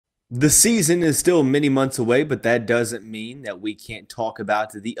The season is still many months away, but that doesn't mean that we can't talk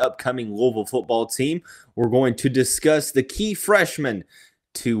about the upcoming Louisville football team. We're going to discuss the key freshmen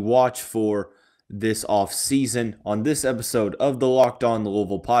to watch for this offseason on this episode of the Locked On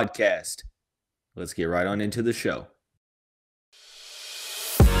Louisville podcast. Let's get right on into the show.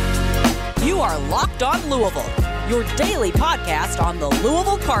 You are Locked On Louisville, your daily podcast on the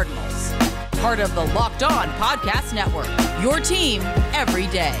Louisville Cardinals. Part of the Locked On Podcast Network, your team every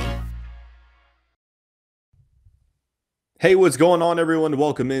day. Hey, what's going on, everyone?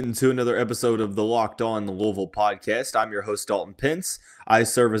 Welcome into another episode of the Locked On Louisville podcast. I'm your host, Dalton Pence. I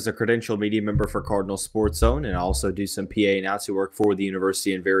serve as a credentialed media member for Cardinal Sports Zone, and I also do some PA announcing work for the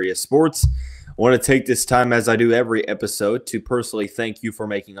university in various sports. I want to take this time, as I do every episode, to personally thank you for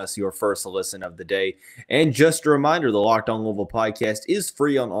making us your first listen of the day. And just a reminder, the Locked On Louisville podcast is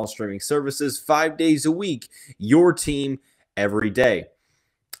free on all streaming services 5 days a week, your team every day.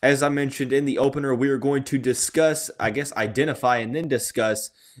 As I mentioned in the opener, we are going to discuss, identify and then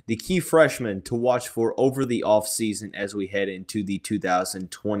discuss the key freshmen to watch for over the offseason as we head into the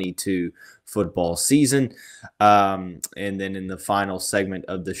 2022 football season. And then in the final segment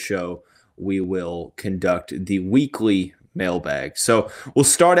of the show, we will conduct the weekly mailbag. So we'll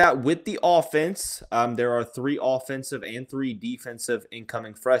start out with the offense. There are 3 offensive and 3 defensive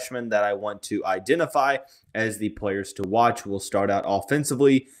incoming freshmen that I want to identify as the players to watch. We'll start out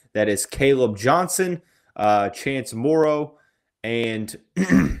offensively. That is Khalib Johnson, Chance Morrow, and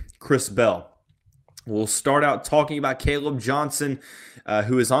Chris Bell. We'll start out talking about Khalib Johnson,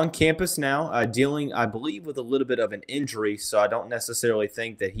 who is on campus now, dealing, I believe, with a little bit of an injury, so I don't necessarily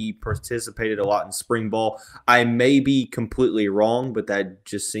think that he participated a lot in spring ball. I may be completely wrong, but that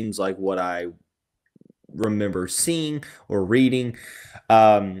just seems like what I remember seeing or reading.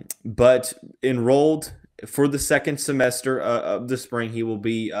 But enrolled for the second semester of the spring, he will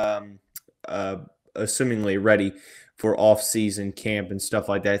be assumingly ready for off-season camp and stuff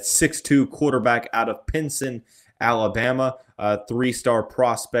like that. 6'2" quarterback out of Pinson, Alabama, 3-star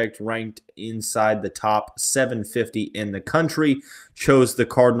prospect ranked inside the top 750 in the country. Chose the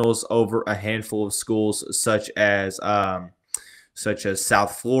Cardinals over a handful of schools such as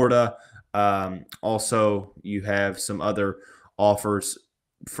South Florida. Also, you have some other offers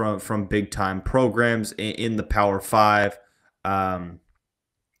from big-time programs in the Power 5.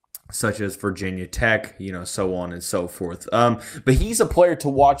 Such as Virginia Tech, so on and so forth. But he's a player to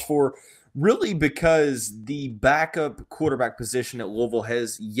watch for really because the backup quarterback position at Louisville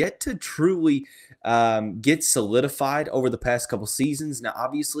has yet to truly get solidified over the past couple seasons. Now,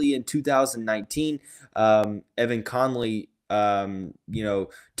 obviously, in 2019, Evan Conley,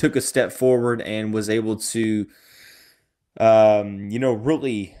 took a step forward and was able to,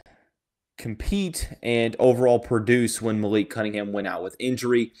 really compete and overall produce when Malik Cunningham went out with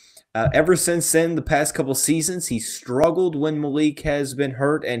injury. Ever since then, the past couple seasons, he struggled when Malik has been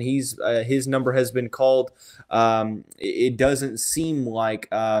hurt and his number has been called. It doesn't seem like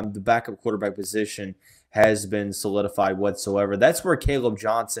the backup quarterback position has been solidified whatsoever. That's where Khalib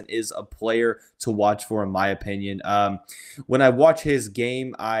Johnson is a player to watch for, in my opinion. When I watch his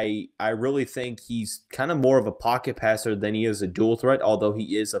game, I really think he's kind of more of a pocket passer than he is a dual threat, although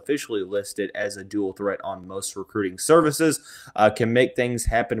he is officially listed as a dual threat on most recruiting services. Can make things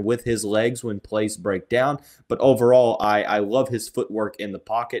happen with his legs when plays break down. But overall, I love his footwork in the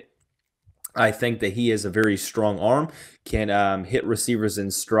pocket. I think that he has a very strong arm, can hit receivers in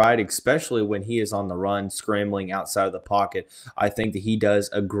stride, especially when he is on the run, scrambling outside of the pocket. I think that he does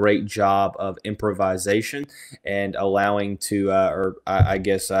a great job of improvisation and allowing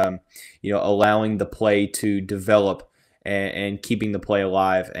allowing the play to develop and keeping the play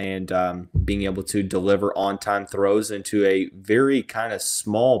alive and being able to deliver on-time throws into a very kind of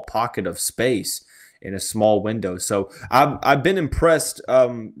small pocket of space in a small window. So I've been impressed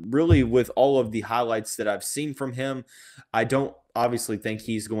really with all of the highlights that I've seen from him. I don't obviously think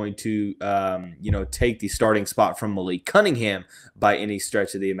he's going to take the starting spot from Malik Cunningham by any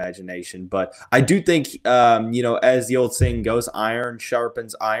stretch of the imagination, but I do think as the old saying goes, iron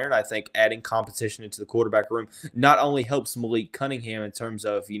sharpens iron. I think adding competition into the quarterback room not only helps Malik Cunningham in terms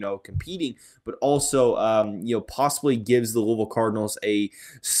of competing, but also possibly gives the Louisville Cardinals a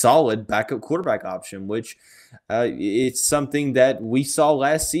solid backup quarterback option, which it's something that we saw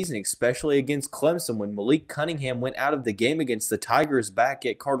last season, especially against Clemson when Malik Cunningham went out of the game against the Tigers back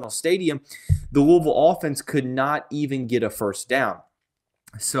at Cardinal Stadium. The Louisville offense could not even get a first down.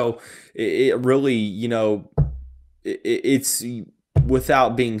 So it really, it's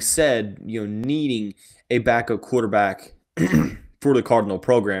without being said, needing a backup quarterback for the Cardinal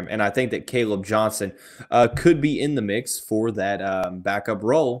program. And I think that Khalib Johnson could be in the mix for that backup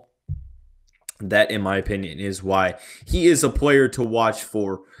role That, in my opinion, is why he is a player to watch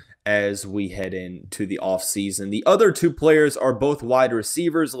for as we head into the offseason. The other two players are both wide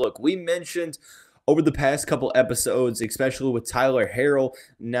receivers. Look, we mentioned over the past couple episodes, especially with Tyler Harrell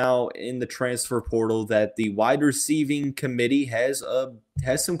now in the transfer portal, that the wide receiving committee has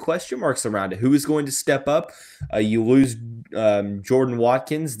some question marks around it. Who is going to step up? You lose Jordan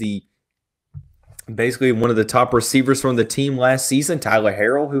Watkins, basically one of the top receivers from the team last season. Tyler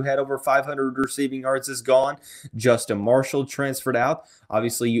Harrell, who had over 500 receiving yards, is gone. Justin Marshall transferred out.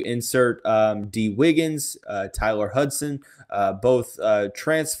 Obviously, you insert D. Wiggins, Tyler Hudson, both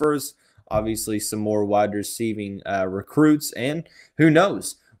transfers. Obviously, some more wide receiving recruits. And who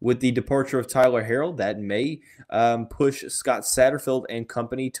knows? With the departure of Tyler Harrell, that may push Scott Satterfield and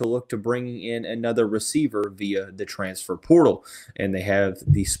company to look to bringing in another receiver via the transfer portal, and they have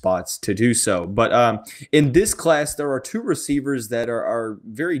the spots to do so. But in this class, there are two receivers that are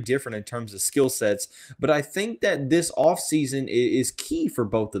very different in terms of skill sets, but I think that this offseason is key for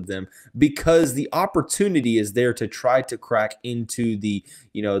both of them because the opportunity is there to try to crack into the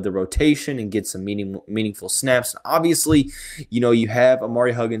rotation and get some meaningful snaps. Obviously, you have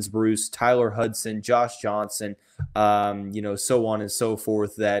Amari Huggins-Bruce, Tyler Hudson, Josh Johnson, so on and so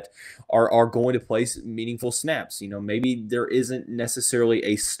forth that are going to play meaningful snaps. Maybe there isn't necessarily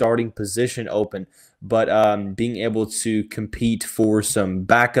a starting position open, but being able to compete for some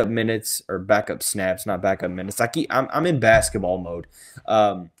backup minutes or backup snaps, not backup minutes. I'm in basketball mode,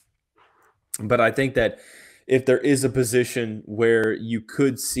 but I think that if there is a position where you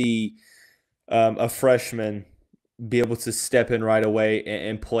could see a freshman be able to step in right away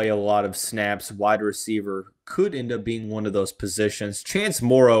and play a lot of snaps, wide receiver could end up being one of those positions. Chance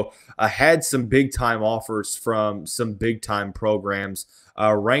Morrow had some big-time offers from some big-time programs,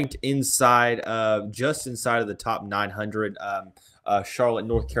 ranked just inside of the top 900, Charlotte,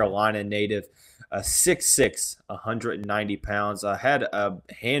 North Carolina native. 6'6", 190 pounds. Had a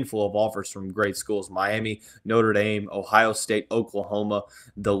handful of offers from great schools: Miami, Notre Dame, Ohio State, Oklahoma.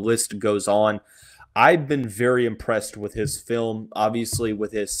 The list goes on. I've been very impressed with his film. Obviously,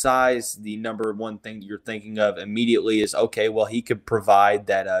 with his size, the number one thing you're thinking of immediately is, okay, well, he could provide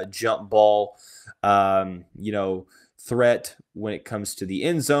that jump ball, threat when it comes to the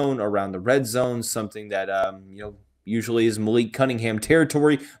end zone, around the red zone, something that, usually is Malik Cunningham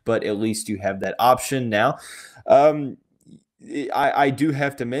territory, but at least you have that option now. I do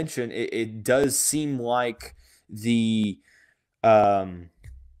have to mention, it does seem like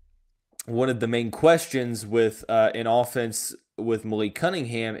one of the main questions with an offense with Malik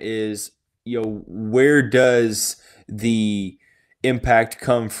Cunningham is, where does the impact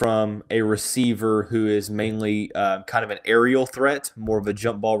come from a receiver who is mainly kind of an aerial threat, more of a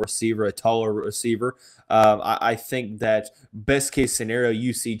jump ball receiver, a taller receiver? I think that best case scenario,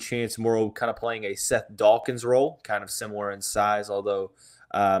 you see Chance Morrow kind of playing a Seth Dawkins role, kind of similar in size, although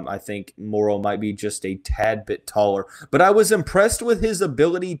I think Morrow might be just a tad bit taller. But I was impressed with his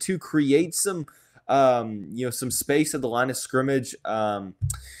ability to create some space at the line of scrimmage. Not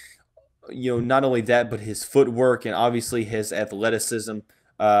only that, but his footwork and obviously his athleticism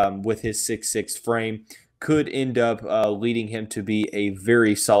with his 6'6" frame could end up leading him to be a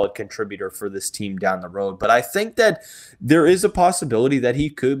very solid contributor for this team down the road. But I think that there is a possibility that he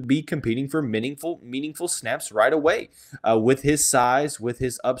could be competing for meaningful snaps right away. With his size, with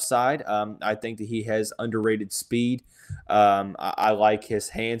his upside, I think that he has underrated speed. I like his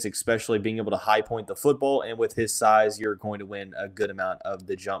hands, especially being able to high point the football. And with his size, you're going to win a good amount of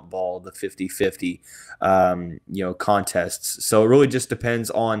the jump ball, the 50-50, contests. So it really just depends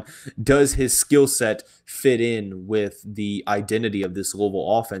on, does his skill set fit in with the identity of this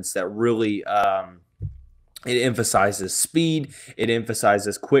Louisville offense that really it emphasizes speed, it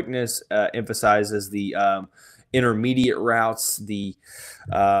emphasizes quickness, emphasizes the intermediate routes, the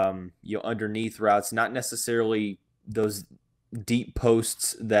underneath routes, not necessarily those deep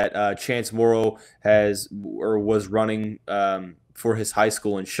posts that Chance Morrow was running for his high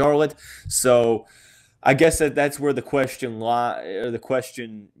school in Charlotte. So I guess that's where the question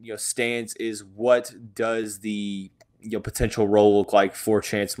stands, is what does the potential role look like for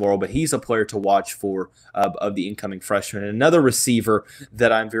Chance Morrow? But he's a player to watch for of the incoming freshman. And another receiver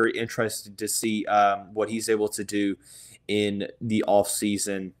that I'm very interested to see what he's able to do in the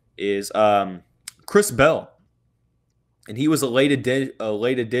offseason is Chris Bell. And he was a late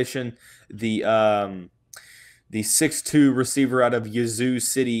addition, the 6'2" receiver out of Yazoo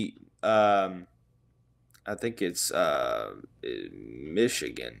City. I think it's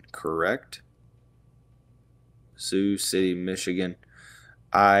Michigan, correct? Sioux City, Michigan.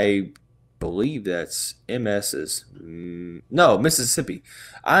 I believe that's MS's. No, Mississippi.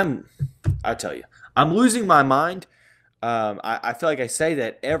 I tell you, I'm losing my mind. I feel like I say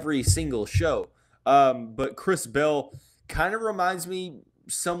that every single show. But Chris Bell kind of reminds me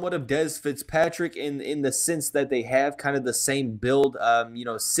somewhat of Des Fitzpatrick in the sense that they have kind of the same build.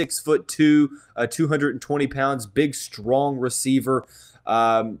 6'2", 220 pounds, big, strong receiver.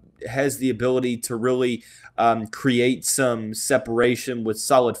 Has the ability to really create some separation with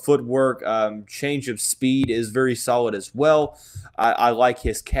solid footwork. Change of speed is very solid as well. I like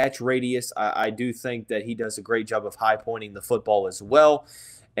his catch radius. I do think that he does a great job of high pointing the football as well.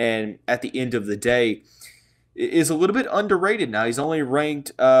 And at the end of the day, is a little bit underrated now. He's only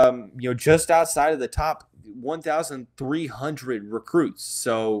ranked, just outside of the top 1,300 recruits.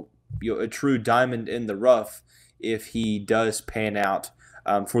 So, a true diamond in the rough if he does pan out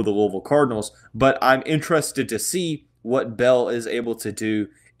for the Louisville Cardinals. But I'm interested to see what Bell is able to do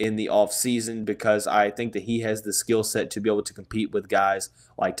in the offseason, because I think that he has the skill set to be able to compete with guys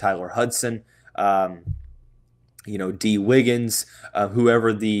like Tyler Hudson, D. Wiggins,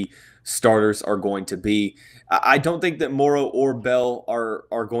 whoever the starters are going to be. I don't think that Morrow or Bell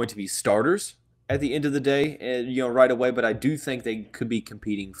are going to be starters at the end of the day, and right away, but I do think they could be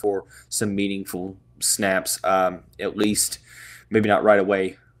competing for some meaningful snaps, at least maybe not right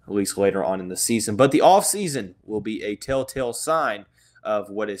away, at least later on in the season. But the offseason will be a telltale sign of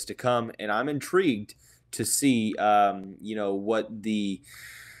what is to come, and I'm intrigued to see, what the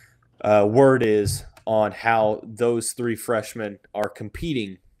word is on how those three freshmen are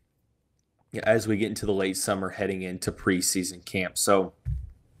competing as we get into the late summer heading into preseason camp. So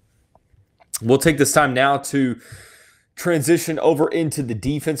we'll take this time now to transition over into the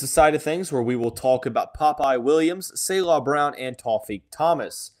defensive side of things, where we will talk about Popeye Williams, Selah Brown, and Tawfiq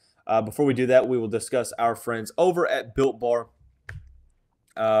Thomas. Before we do that, we will discuss our friends over at Built Bar.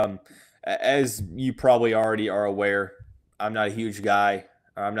 As you probably already are aware, I'm not a huge guy.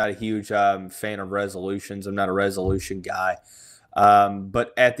 I'm not a huge fan of resolutions. I'm not a resolution guy.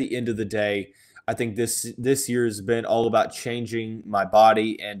 But at the end of the day, I think this year has been all about changing my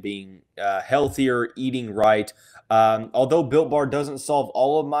body and being healthier, eating right. Although Built Bar doesn't solve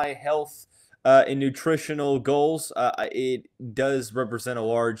all of my health and nutritional goals, it does represent a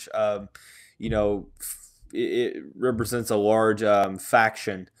large, it represents a large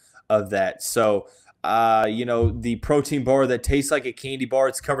faction of that. So, the protein bar that tastes like a candy bar,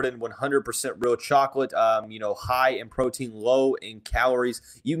 it's covered in 100% real chocolate, high in protein, low in calories.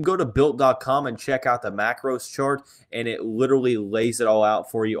 You can go to built.com and check out the macros chart, and it literally lays it all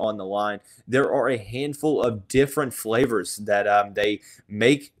out for you on the line. There are a handful of different flavors that they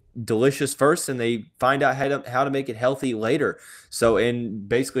make delicious first, and they find out how to make it healthy later. So, and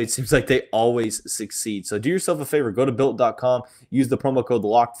basically it seems like they always succeed. So do yourself a favor, go to built.com, use the promo code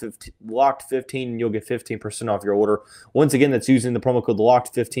LOCKED15, and you'll get 15% off your order. Once again, that's using the promo code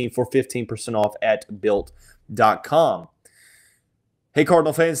LOCKED15 for 15% off at built.com. Hey,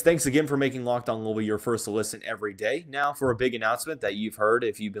 Cardinal fans, thanks again for making Locked On Louisville your first to listen every day. Now for a big announcement that you've heard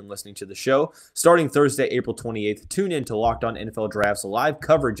if you've been listening to the show. Starting Thursday, April 28th, tune in to Locked On NFL Draft's live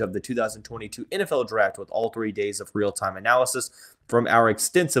coverage of the 2022 NFL Draft with all 3 days of real-time analysis from our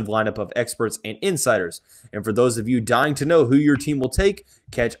extensive lineup of experts and insiders. And for those of you dying to know who your team will take,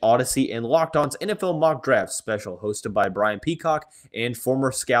 catch Odyssey and Locked On's NFL Mock Draft special hosted by Brian Peacock and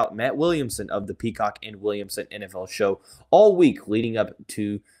former scout Matt Williamson of the Peacock and Williamson NFL show all week leading up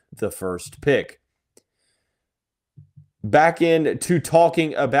to the first pick. Back into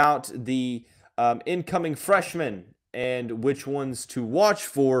talking about the incoming freshmen and which ones to watch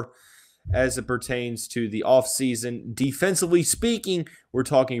for as it pertains to the offseason. Defensively speaking, we're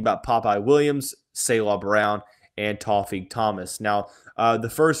talking about Popeye Williams, Selah Brown, and Tawfiq Thomas. Now,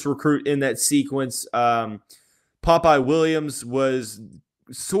 the first recruit in that sequence, Popeye Williams, was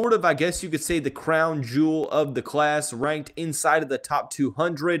sort of, I guess you could say, the crown jewel of the class, ranked inside of the top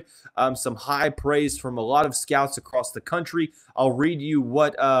 200. Some high praise from a lot of scouts across the country. I'll read you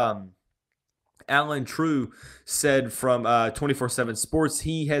what Alan True said from 24/7 Sports.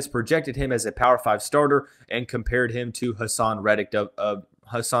 He has projected him as a Power 5 starter and compared him to Hassan Reddick of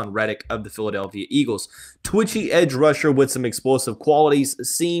the Philadelphia Eagles. Twitchy edge rusher with some explosive qualities.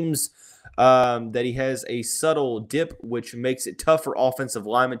 Seems that he has a subtle dip, which makes it tough for offensive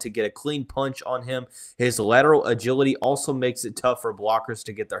linemen to get a clean punch on him. His lateral agility also makes it tough for blockers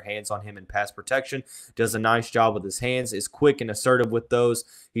to get their hands on him in pass protection. Does a nice job with his hands, is quick and assertive with those.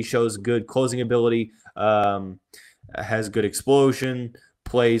 He shows good closing ability, has good explosion,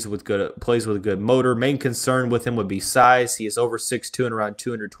 plays with a good motor. Main concern with him would be size. He is over 6'2" and around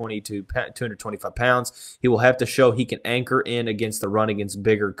 225 pounds. He will have to show he can anchor in against the run against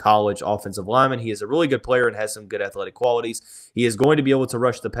bigger college offensive linemen. He is a really good player and has some good athletic qualities. He is going to be able to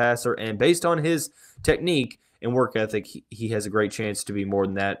rush the passer, and based on his technique and work ethic, he has a great chance to be more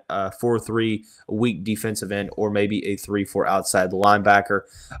than that. 4-3 weak defensive end, or maybe a 3-4 outside linebacker.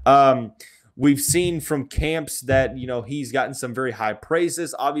 We've seen from camps that, he's gotten some very high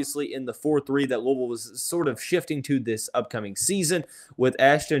praises. Obviously, in the 4-3 that Louisville was sort of shifting to this upcoming season, with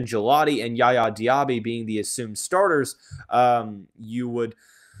Ashton Gillotte and Yaya Diaby being the assumed starters, you would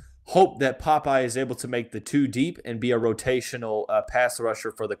hope that Popeye is able to make the 2 deep and be a rotational pass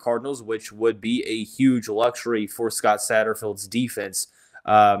rusher for the Cardinals, which would be a huge luxury for Scott Satterfield's defense.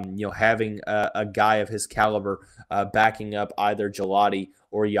 Having a guy of his caliber backing up either Gillotte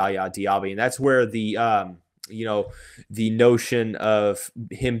or Yaya Diaby. And that's where the notion of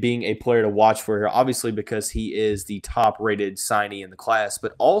him being a player to watch for here, obviously because he is the top-rated signee in the class,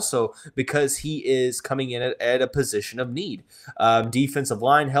 but also because he is coming in at a position of need. Defensive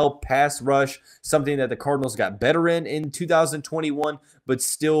line help, pass rush, something that the Cardinals got better in 2021, but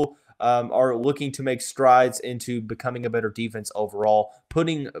still are looking to make strides into becoming a better defense overall.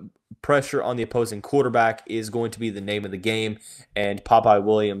 Putting pressure on the opposing quarterback is going to be the name of the game, and Popeye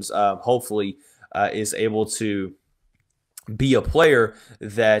Williams hopefully is able to be a player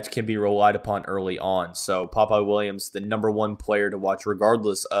that can be relied upon early on. So Popeye Williams, the #1 player to watch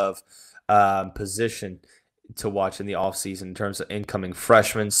regardless of position to watch in the offseason in terms of incoming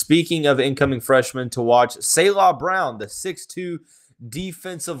freshmen. Speaking of incoming freshmen to watch, Selah Brown, the 6'2"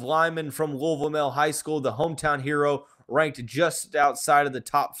 defensive lineman from Louisville Male High School, the hometown hero, ranked just outside of the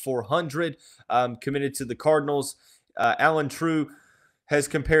top 400, committed to the Cardinals. Alan True has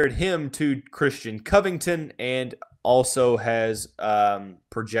compared him to Christian Covington and also has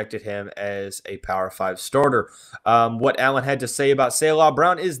projected him as a Power 5 starter. What Alan had to say about Selah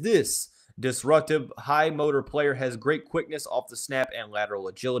Brown is this: disruptive, high-motor player, has great quickness off the snap and lateral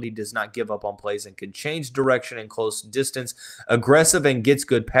agility, does not give up on plays, and can change direction and close distance. Aggressive and gets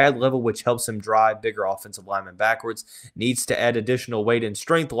good pad level, which helps him drive bigger offensive linemen backwards. Needs to add additional weight and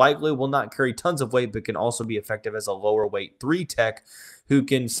strength. Likely will not carry tons of weight, but can also be effective as a lower-weight 3 tech who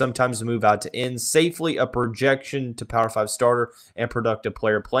can sometimes move out to end. Safely a projection to Power 5 starter and productive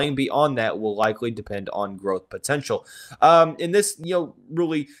player. Playing beyond that will likely depend on growth potential. And this,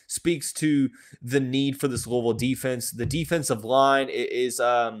 really speaks to the need for this Louisville defense. The defensive line is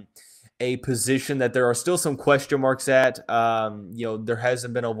a position that there are still some question marks at. There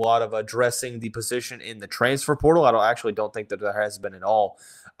hasn't been a lot of addressing the position in the transfer portal. I don't think that there has been at all.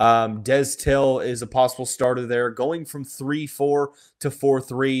 Des Tell is a possible starter there. Going from 3-4 to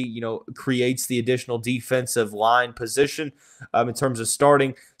 4-3, creates the additional defensive line position in terms of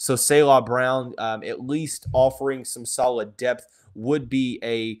starting. So Selah Brown, at least offering some solid depth, would be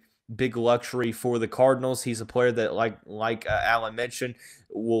a big luxury for the Cardinals. He's a player that, like Alan mentioned,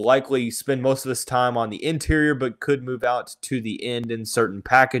 will likely spend most of his time on the interior, but could move out to the end in certain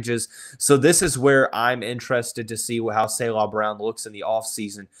packages. So this is where I'm interested to see how Selah Brown looks in the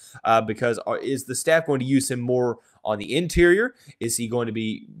offseason, because is the staff going to use him more on the interior? Is he going to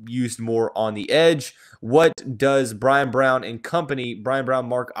be used more on the edge? What does Brian Brown,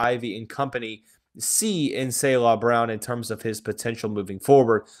 Mark Ivy and company see in Selah Brown in terms of his potential moving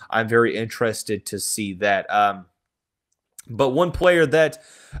forward? I'm very interested to see that. But one player that,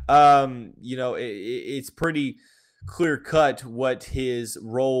 it's pretty clear cut what his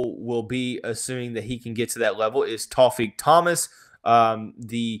role will be, assuming that he can get to that level, is Tawfiq Thomas,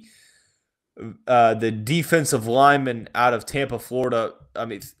 the defensive lineman out of Tampa, Florida.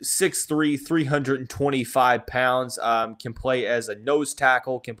 6'3", 325 pounds, can play as a nose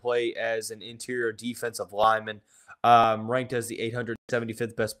tackle, can play as an interior defensive lineman, ranked as the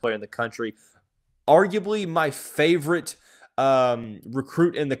 875th best player in the country. Arguably my favorite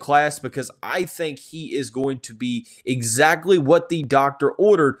recruit in the class, because I think he is going to be exactly what the doctor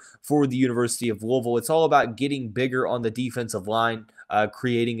ordered for the University of Louisville. It's all about getting bigger on the defensive line,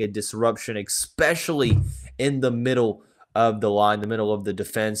 creating a disruption, especially in the middle of the line, the middle of the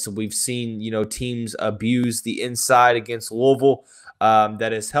defense. We've seen, teams abuse the inside against Louisville.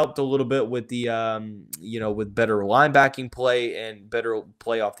 That has helped a little bit with the, with better linebacking play and better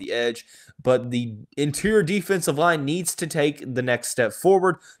play off the edge. But the interior defensive line needs to take the next step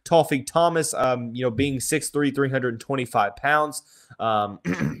forward. Tawfiq Thomas, being 6'3", 325 pounds,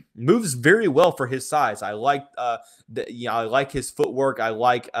 moves very well for his size. I like, I like his footwork. I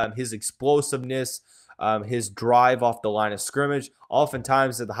like his explosiveness. his drive off the line of scrimmage.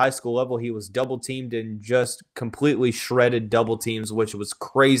 Oftentimes at the high school level, he was double teamed and just completely shredded double teams, which was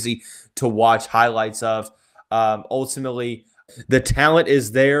crazy to watch highlights of. Ultimately, the talent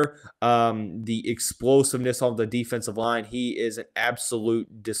is there. The explosiveness on the defensive line. He is an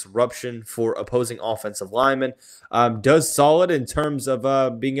absolute disruption for opposing offensive linemen. Does solid in terms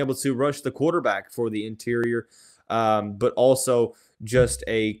of being able to rush the quarterback for the interior, but also just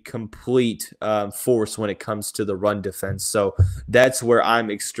a complete force when it comes to the run defense. So that's where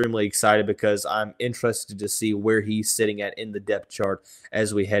I'm extremely excited, because I'm interested to see where he's sitting at in the depth chart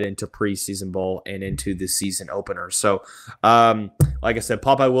as we head into preseason ball and into the season opener. So like I said,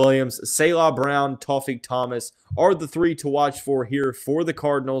 Popeye Williams, Selah Brown, Tawfiq Thomas are the three to watch for here for the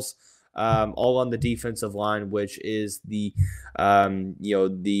Cardinals, all on the defensive line, which is the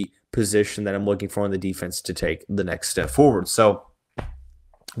the position that I'm looking for on the defense to take the next step forward. So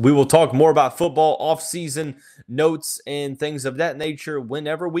we will talk more about football, off-season notes, and things of that nature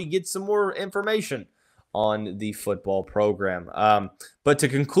whenever we get some more information on the football program. But to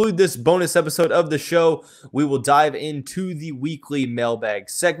conclude this bonus episode of the show, we will dive into the weekly mailbag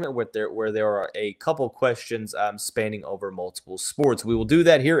segment where there are a couple questions spanning over multiple sports. We will do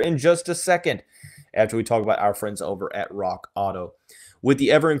that here in just a second after we talk about our friends over at Rock Auto. With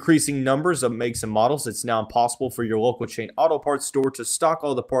the ever-increasing numbers of makes and models, it's now impossible for your local chain auto parts store to stock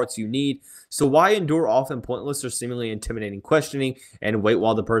all the parts you need. So why endure often pointless or seemingly intimidating questioning and wait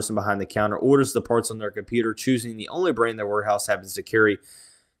while the person behind the counter orders the parts on their computer, choosing the only brand their warehouse happens to carry?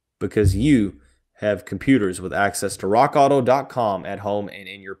 Because you have computers with access to rockauto.com at home and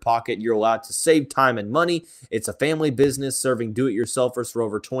in your pocket. You're allowed to save time and money. It's a family business serving do-it-yourselfers for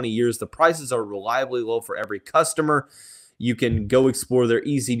over 20 years. The prices are reliably low for every customer. You can go explore their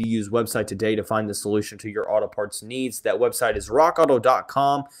easy-to-use website today to find the solution to your auto parts needs. That website is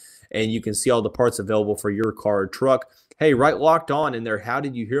rockauto.com, and you can see all the parts available for your car or truck. Hey, write Locked On in there, how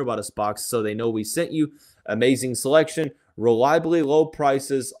did you hear about us box, so they know we sent you. Amazing selection, reliably low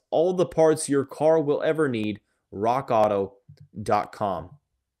prices, all the parts your car will ever need, rockauto.com.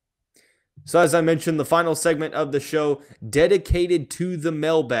 So as I mentioned, the final segment of the show dedicated to the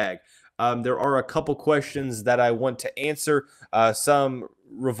mailbag. There are a couple questions that I want to answer, some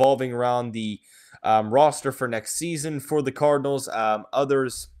revolving around the roster for next season for the Cardinals,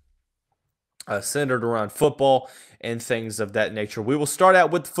 others centered around football and things of that nature. We will start out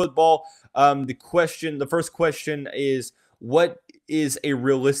with football. The first question is, what is a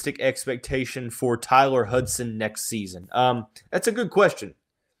realistic expectation for Tyler Hudson next season? That's a good question.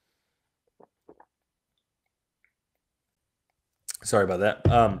 Sorry about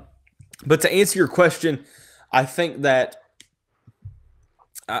that. But to answer your question, I think that,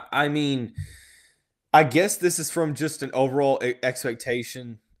 I guess this is from just an overall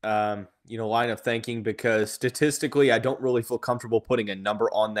expectation, line of thinking, because statistically, I don't really feel comfortable putting a number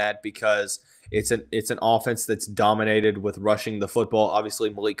on that, because it's an offense that's dominated with rushing the football.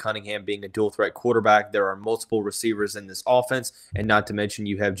 Obviously, Malik Cunningham being a dual threat quarterback, there are multiple receivers in this offense, and not to mention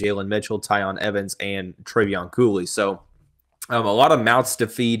you have Jalen Mitchell, Tyon Evans, and Travion Cooley. So a lot of mouths to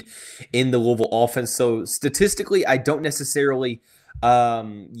feed in the Louisville offense. So statistically, I don't necessarily,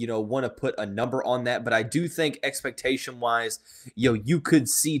 want to put a number on that. But I do think expectation-wise, you could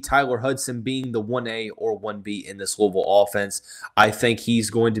see Tyler Hudson being the 1A or 1B in this Louisville offense. I think he's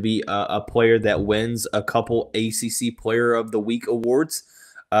going to be a player that wins a couple ACC Player of the Week awards.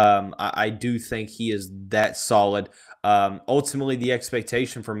 I do think he is that solid. Ultimately, the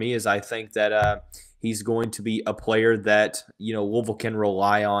expectation for me is I think that he's going to be a player that, Louisville can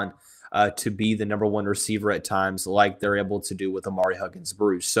rely on to be the number one receiver at times, like they're able to do with Amari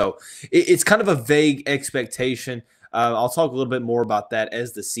Huggins-Bruce. So it's kind of a vague expectation. I'll talk a little bit more about that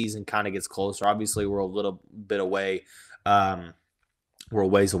as the season kind of gets closer. Obviously, we're a little bit away. We're a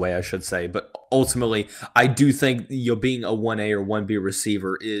ways away, I should say. But ultimately, I do think being a 1A or 1B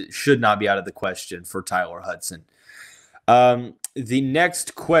receiver should not be out of the question for Tyler Hudson. The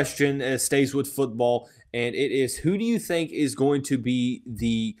next question stays with football, and it is, who do you think is going to be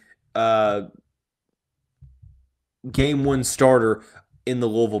the game one starter in the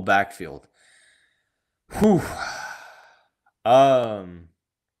Louisville backfield? Whew. I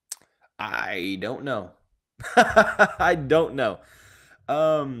don't know. I don't know.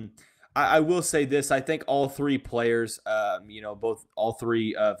 I will say this. I think all three players, all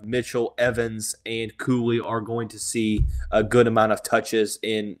three of Mitchell, Evans, and Cooley are going to see a good amount of touches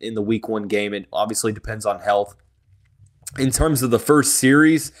in the week one game. It obviously depends on health. In terms of the first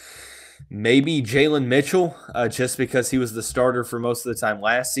series, maybe Jalen Mitchell, just because he was the starter for most of the time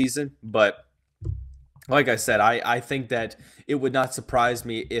last season. But like I said, I think that it would not surprise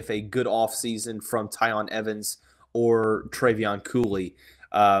me if a good offseason from Tyon Evans or Travion Cooley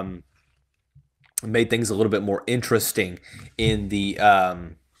made things a little bit more interesting in the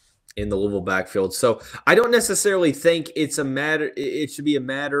Louisville backfield. So I don't necessarily think it's a matter. It should be a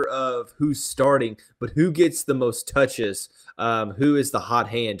matter of who's starting, but who gets the most touches. Who is the hot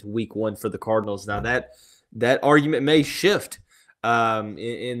hand week 1 for the Cardinals? Now that argument may shift.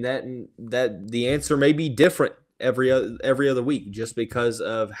 In that the answer may be different every other week, just because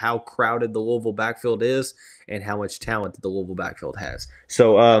of how crowded the Louisville backfield is and how much talent that the Louisville backfield has.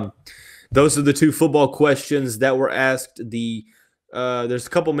 So those are the 2 football questions that were asked. There's a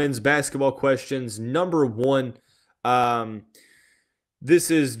couple men's basketball questions. Number 1,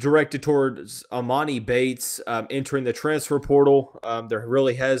 this is directed towards Emoni Bates entering the transfer portal. There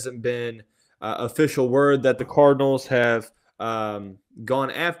really hasn't been official word that the Cardinals have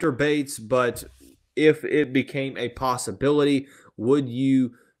gone after Bates, but if it became a possibility, would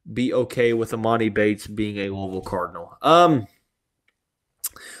you be okay with Emoni Bates being a Louisville Cardinal?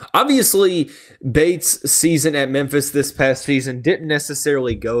 Obviously, Bates' season at Memphis this past season didn't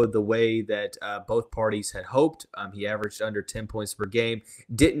necessarily go the way that both parties had hoped. He averaged under 10 points per game,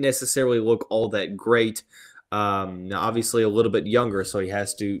 didn't necessarily look all that great. Now, obviously, a little bit younger, so he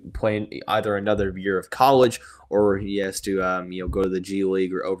has to play in either another year of college or he has to go to the G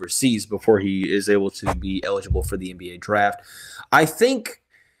League or overseas before he is able to be eligible for the NBA draft. I think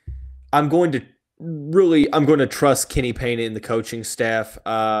I'm going to trust Kenny Payne and the coaching staff.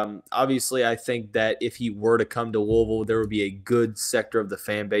 Obviously, I think that if he were to come to Louisville, there would be a good sector of the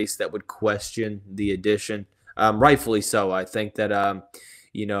fan base that would question the addition. Rightfully so. I think that,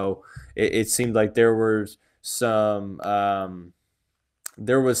 it seemed like there was some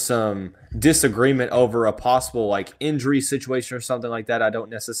disagreement over a possible injury situation or something like that. I don't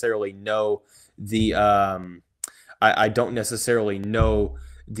necessarily know I don't necessarily know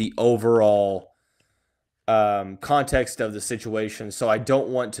the overall context of the situation, so I don't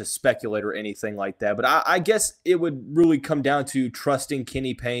want to speculate or anything like that. But I guess it would really come down to trusting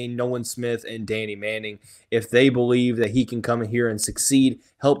Kenny Payne, Nolan Smith, and Danny Manning. If they believe that he can come in here and succeed,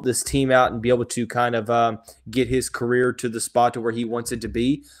 help this team out, and be able to kind of get his career to the spot to where he wants it to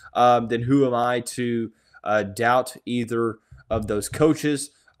be, then who am I to doubt either of those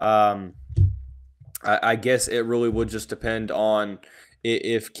coaches? I guess it really would just depend on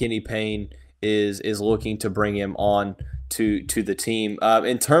if Kenny Payne is looking to bring him on to the team.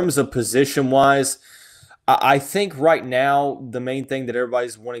 In terms of position-wise, I think right now the main thing that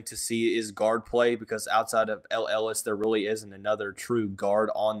everybody's wanting to see is guard play, because outside of L. Ellis, there really isn't another true guard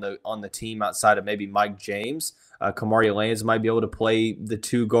on the team outside of maybe Mike James. Kamari Lands might be able to play the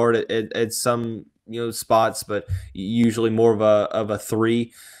 2 guard at some spots, but usually more of a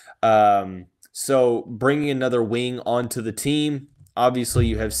 3. So bringing another wing onto the team, obviously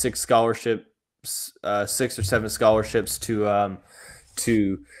you have 6 or 7 scholarships to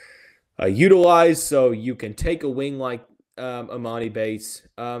utilize, so you can take a wing like Emoni Bates.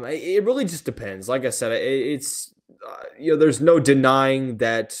 It really just depends. Like I said, it's there's no denying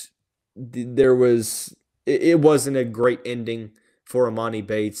that it wasn't a great ending for Emoni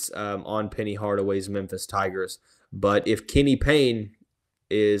Bates on Penny Hardaway's Memphis Tigers. But if Kenny Payne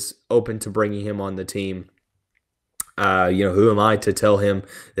is open to bringing him on the team, who am I to tell him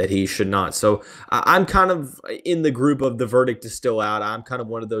that he should not? So I'm kind of in the group of the verdict is still out. I'm kind of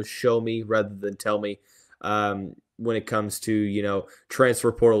one of those show me rather than tell me when it comes to,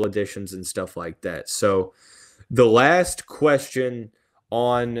 transfer portal additions and stuff like that. So the last question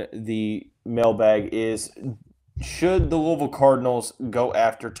on the mailbag is, should the Louisville Cardinals go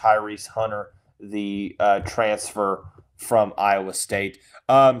after Tyrese Hunter, the transfer from Iowa State?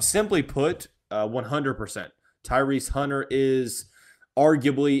 Simply put, 100%. Tyrese Hunter is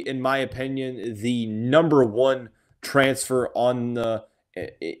arguably, in my opinion, the number 1 transfer in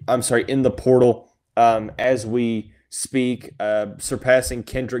the portal as we speak, surpassing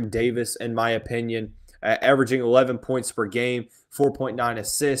Kendrick Davis, in my opinion, averaging 11 points per game, 4.9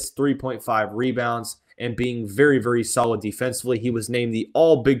 assists, 3.5 rebounds, and being very, very solid defensively. He was named the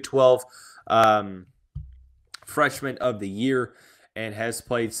All Big 12 Freshman of the Year and has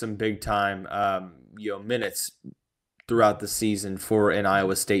played some big-time minutes throughout the season for an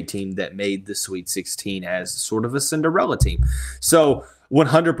Iowa State team that made the Sweet 16 as sort of a Cinderella team. So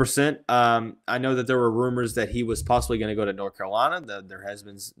 100%. I know that there were rumors that he was possibly going to go to North Carolina. There has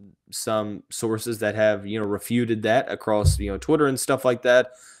been some sources that have refuted that across Twitter and stuff like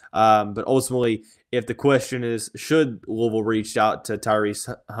that. But ultimately, if the question is, should Louisville reach out to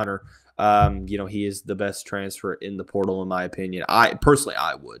Tyrese Hunter, He is the best transfer in the portal, in my opinion. I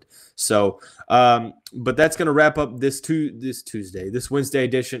would. So, but that's going to wrap up this Wednesday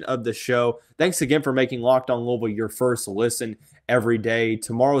edition of the show. Thanks again for making Locked On Louisville your first listen every day.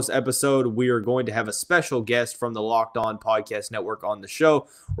 Tomorrow's episode, we are going to have a special guest from the Locked On Podcast Network on the show.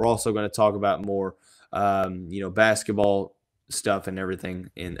 We're also going to talk about more, basketball stuff and everything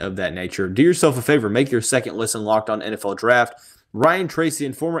of that nature. Do yourself a favor. Make your second listen Locked On NFL Draft. Ryan Tracy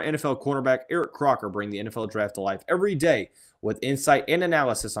and former NFL cornerback Eric Crocker bring the NFL Draft to life every day with insight and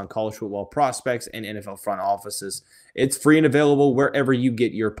analysis on college football prospects and NFL front offices. It's free and available wherever you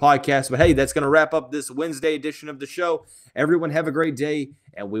get your podcast. But hey, that's going to wrap up this Wednesday edition of the show. Everyone have a great day,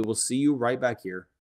 and we will see you right back here